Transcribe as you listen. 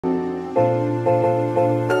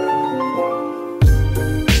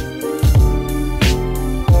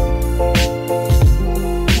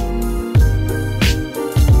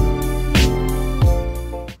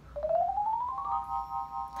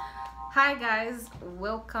guys,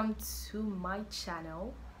 welcome to my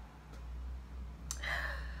channel.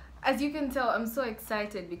 As you can tell, I'm so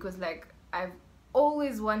excited because I've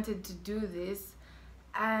always wanted to do this,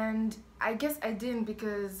 and I guess I didn't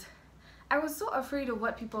because I was so afraid of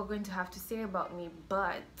what people are going to have to say about me,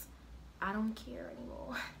 but I don't care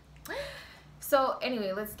anymore. So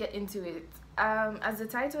anyway, let's get into it. As the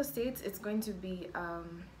title states, it's going to be a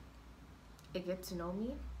get to know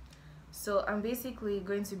me. So I'm basically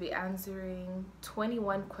going to be answering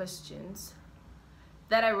 21 questions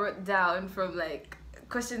that I wrote down from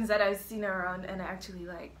questions that I've seen around and I actually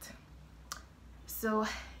liked. So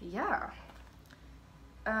yeah,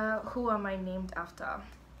 who am I named after?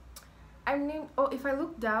 I'm named, oh, if I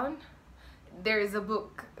look down, there is a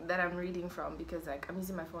book that I'm reading from because I'm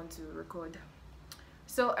using my phone to record.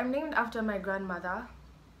 So I'm named after my grandmother,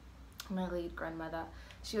 my late grandmother.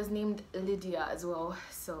 She was named Lydia as well,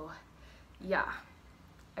 so yeah,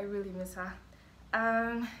 I really miss her.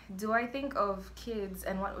 Do I think of kids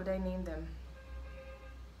and what would I name them?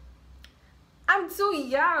 I'm too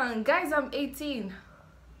young, guys. I'm 18.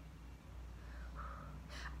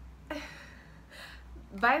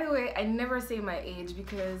 By the way, I never say my age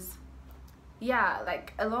because yeah,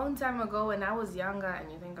 a long time ago when I was younger,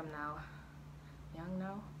 and you think I'm young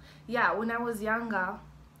now? Yeah, when I was younger,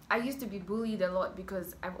 I used to be bullied a lot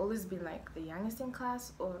because I've always been the youngest in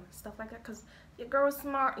class or stuff like that because your girl's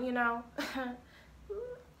smart, you know.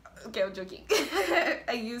 Okay, I'm joking.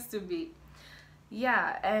 I used to be.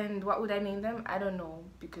 Yeah, and what would I name them? I don't know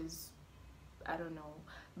because I don't know.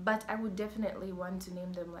 But I would definitely want to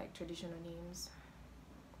name them traditional names.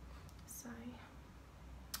 Sorry.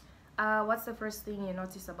 What's the first thing you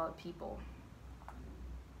notice about people?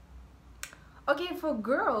 Okay, for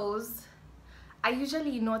girls, I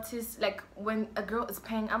usually notice when a girl is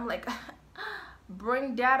paying, I'm like,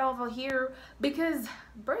 bring that over here because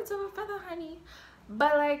birds of a feather, honey.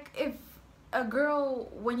 But if a girl,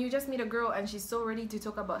 when you just meet a girl and she's so ready to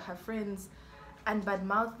talk about her friends and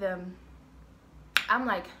badmouth them, I'm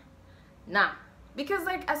like, nah, because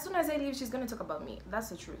as soon as I leave, she's gonna talk about me. That's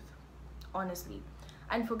the truth, honestly.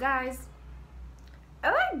 And for guys,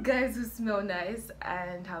 I like guys who smell nice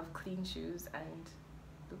and have clean shoes and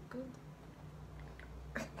look good.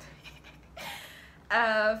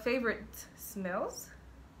 Favorite smells?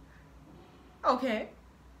 Okay.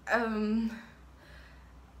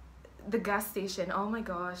 The gas station. Oh my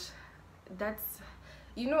gosh. That's,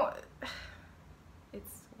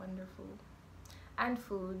 it's wonderful. And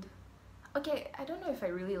food. Okay, I don't know if I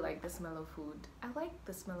really like the smell of food. I like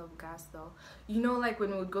the smell of gas though. When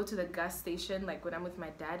we would go to the gas station, when I'm with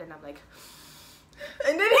my dad and I'm like,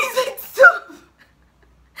 and then he's like, stop.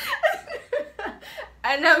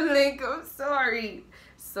 And I'm like, I'm sorry.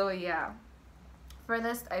 So yeah,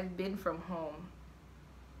 furthest I've been from home.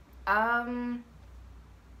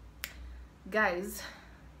 Guys,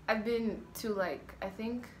 I've been to I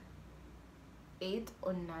think 8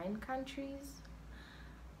 or 9 countries.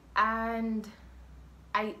 And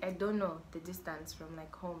I don't know the distance from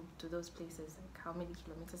home to those places, how many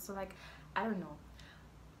kilometers, so I don't know.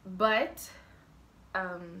 But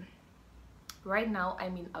right now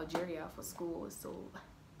I'm in Algeria for school. So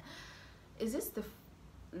is this the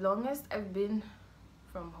longest I've been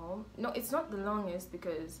from home? No, it's not the longest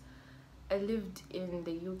because I lived in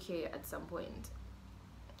the UK at some point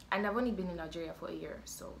and I've only been in Algeria for a year,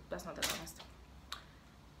 so that's not the longest.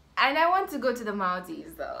 And I want to go to the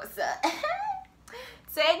Maldives though, so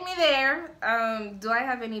take me there. Do I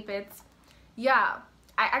have any pets? Yeah,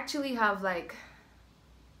 I actually have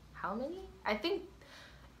how many? I think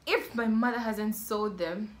if my mother hasn't sold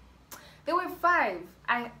them, there were 5.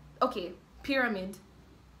 Okay, Pyramid,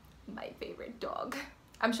 my favorite dog.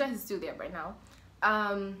 I'm sure he's still there by now.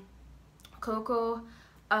 Coco.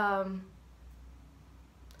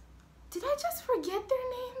 Did I just forget their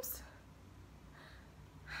names?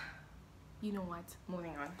 You know what?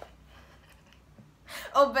 Moving on.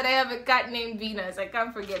 Oh, but I have a cat named Venus. I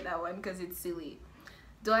can't forget that one because it's silly.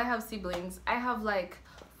 Do I have siblings? I have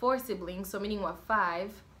 4 siblings, so meaning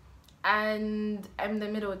 5. And I'm the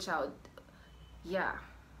middle child. Yeah.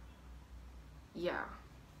 Yeah.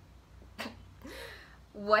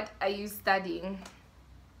 What are you studying?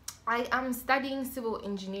 I am studying civil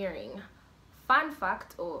engineering. Fun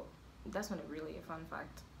fact, oh, that's not really a fun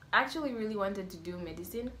fact. I actually really wanted to do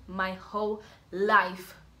medicine my whole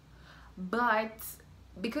life, but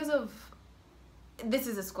because of this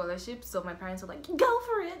is a scholarship, so my parents were like, go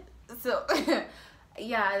for it. So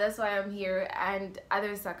yeah, that's why I'm here, and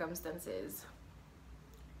other circumstances,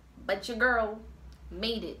 but your girl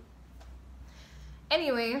made it.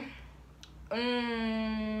 Anyway,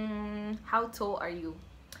 how tall are you?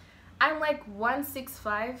 I'm like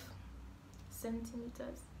 165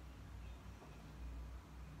 centimeters.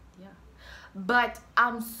 Yeah, but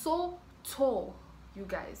I'm so tall, you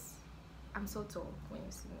guys. I'm so tall when you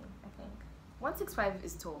see me. I think 165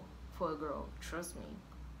 is tall for a girl, trust me.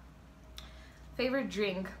 Favorite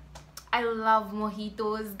drink, I love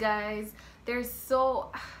mojitos, guys. They're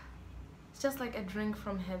so, it's just like a drink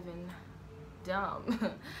from heaven.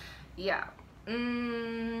 Dumb. Yeah.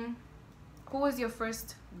 Who was your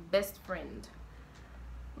first best friend?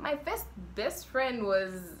 My first best friend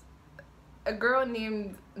was a girl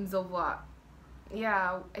named Nzova.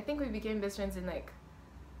 Yeah, I think we became best friends in like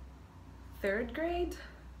 3rd grade,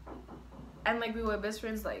 and like we were best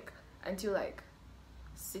friends like until like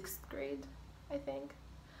 6th grade, I think.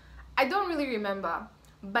 I don't really remember,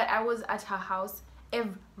 but I was at her house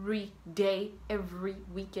every day, every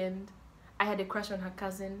weekend. I had a crush on her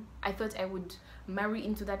cousin. I thought I would marry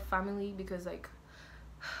into that family because, like,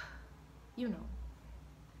 you know.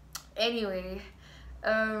 Anyway,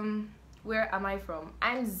 where am I from?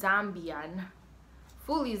 I'm Zambian,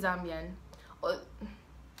 fully Zambian.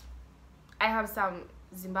 I have some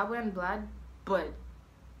Zimbabwean blood, but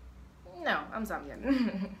no, I'm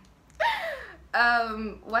Zambian.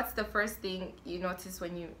 What's the first thing you notice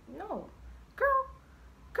when you no, girl,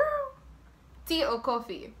 tea or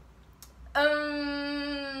coffee?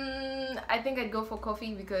 I think I'd go for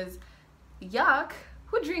coffee because yuck,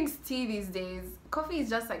 who drinks tea these days? Coffee is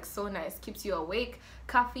just like so nice, keeps you awake,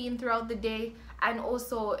 caffeine throughout the day, and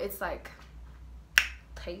also it's like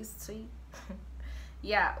tasty.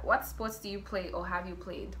 Yeah, what sports do you play or have you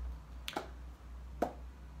played?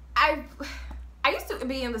 I used to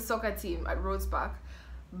be in the soccer team at Rhodes Park,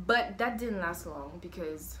 but that didn't last long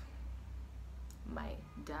because my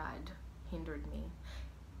dad hindered me.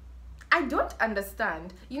 I don't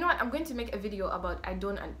understand. You know what? I'm going to make a video about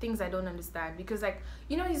things I don't understand, because, like,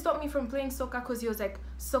 you know, he stopped me from playing soccer because he was like,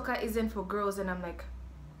 soccer isn't for girls, and I'm like,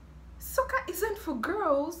 soccer isn't for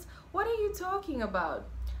girls? What are you talking about?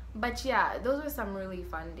 But yeah, those were some really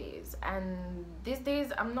fun days, and these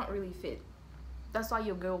days I'm not really fit. That's why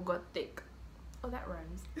your girl got thick. Oh, that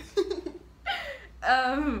rhymes.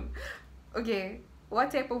 Okay,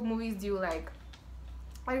 what type of movies do you like?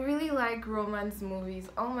 I really like romance movies.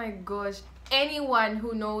 Oh my gosh, anyone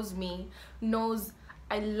who knows me knows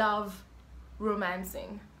I love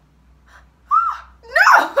romancing.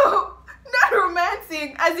 No, not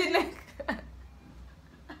romancing, as in like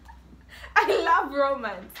I love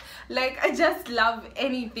romance. Like, I just love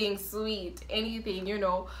anything sweet, anything, you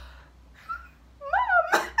know.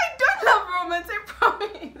 Mom, I don't love romance, I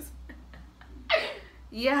promise.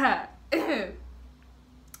 Yeah.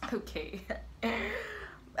 Okay.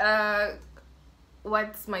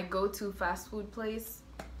 What's my go-to fast food place?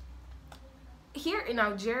 Here in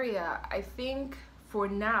Algeria, I think for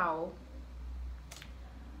now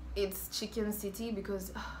it's Chicken City,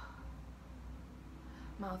 because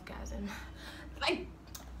mouthgasm. Like,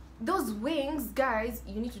 those wings, guys,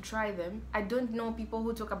 you need to try them. I don't know people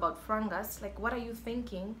who talk about frangas. Like, what are you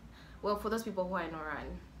thinking? Well, for those people who are in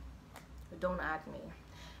Oran, don't add me.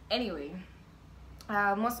 Anyway,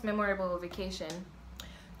 most memorable vacation,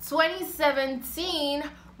 2017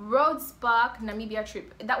 Rhodes Park Namibia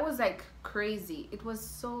trip. That was like crazy. It was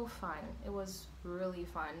so fun. It was really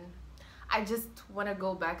fun. I just want to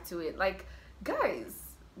go back to it. Like,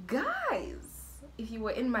 guys, if you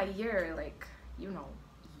were in my year, like, you know.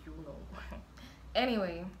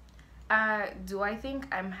 Anyway, do I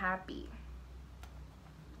think I'm happy?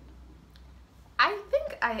 I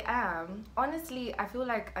think I am. Honestly, I feel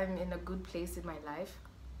like I'm in a good place in my life.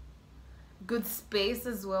 Good space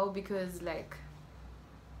as well, because, like,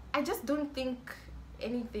 I just don't think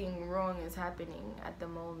anything wrong is happening at the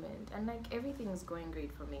moment, and like everything is going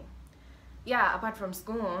great for me. Yeah, apart from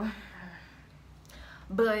school.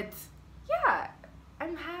 But yeah,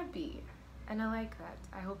 I'm happy and I like that.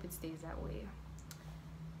 I hope it stays that way.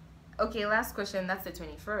 Okay, last question. That's the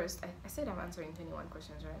 21st. I said I'm answering 21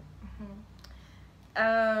 questions, right?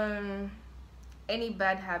 Any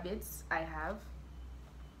bad habits I have?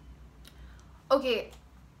 Okay,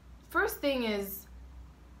 first thing is,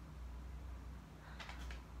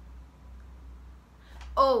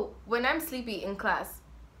 when I'm sleepy in class,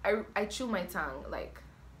 I chew my tongue, like,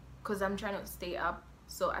 because I'm trying to stay up.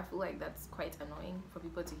 So I feel like that's quite annoying for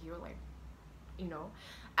people to hear, like, you know.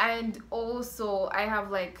 And also I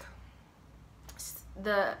have like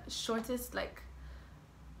the shortest like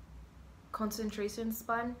concentration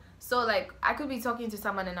span. So like I could be talking to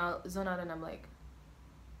someone and I'll zone out and I'm like,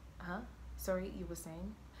 huh? Sorry, you were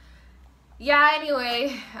saying? Yeah,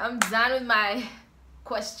 anyway, I'm done with my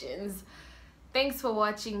questions. Thanks for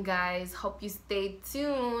watching, guys. Hope you stay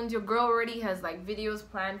tuned. Your girl already has like videos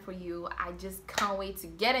planned for you. I just can't wait to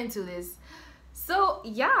get into this. So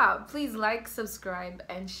yeah, please like, subscribe,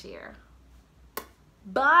 and share.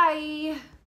 Bye.